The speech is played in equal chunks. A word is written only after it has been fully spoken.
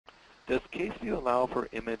does CaseView allow for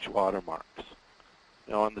image watermarks?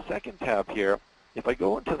 Now on the second tab here, if I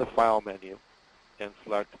go into the File menu and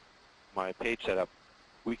select my page setup,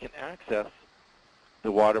 we can access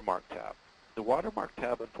the Watermark tab. The Watermark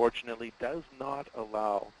tab, unfortunately, does not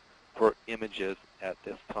allow for images at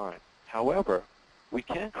this time. However, we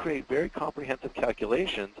can create very comprehensive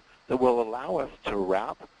calculations that will allow us to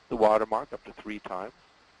wrap the watermark up to 3 times.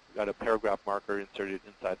 We've got a paragraph marker inserted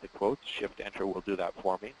inside the quotes. Shift-Enter will do that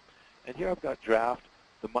for me. And here I've got draft,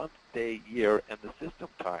 the month, day, year, and the system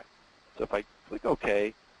time. So if I click OK,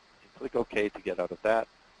 and click OK to get out of that,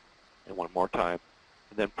 and one more time,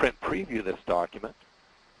 and then print preview this document,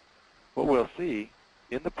 what we'll see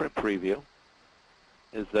in the print preview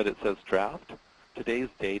is that it says draft, today's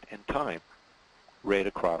date, and time right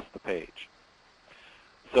across the page.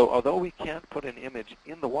 So although we can't put an image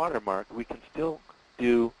in the watermark, we can still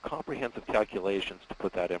do comprehensive calculations to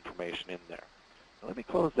put that information in there. Now let me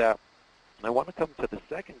close that, and I want to come to the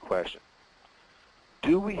second question.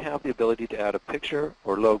 Do we have the ability to add a picture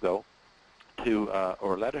or logo to,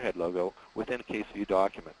 or letterhead logo within a CaseView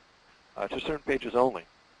document to certain pages only?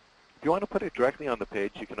 If you want to put it directly on the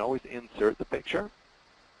page, you can always insert the picture.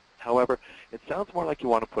 However, it sounds more like you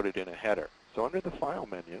want to put it in a header. So under the File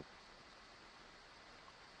menu,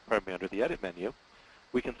 under the Edit menu,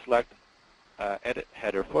 we can select Edit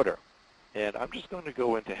Header Footer. And I'm just going to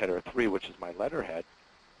go into Header 3, which is my letterhead,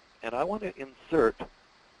 and I want to insert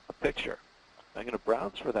a picture. I'm going to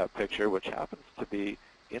browse for that picture, which happens to be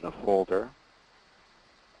in a folder.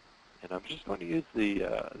 And I'm just going to use the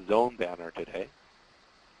zone banner today.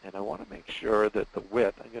 And I want to make sure that the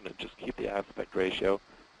width, I'm going to just keep the aspect ratio,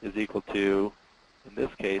 is equal to, in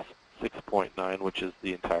this case, 6.9, which is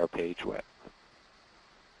the entire page width.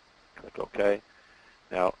 Click OK.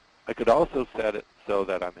 Now, I could also set it so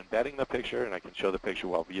that I'm embedding the picture, and I can show the picture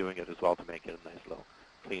while viewing it as well to make it a nice little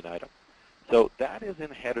clean item. So that is in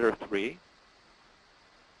Header 3.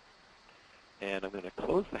 And I'm going to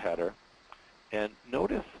close the header. And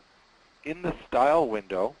notice in the Style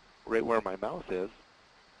window, right where my mouse is,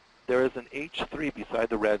 there is an H3 beside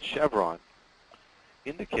the red chevron,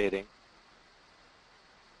 indicating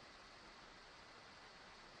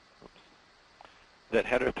that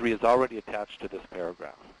Header 3 is already attached to this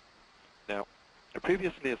paragraph. Now, I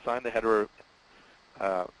previously assigned the header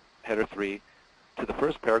 3 to the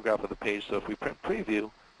first paragraph of the page, so if we print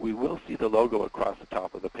preview, we will see the logo across the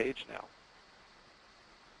top of the page now.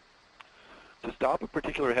 To stop a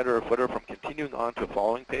particular header or footer from continuing on to a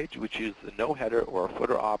following page, we choose the No Header or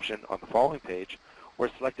Footer option on the following page, or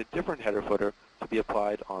select a different header footer to be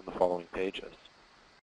applied on the following pages.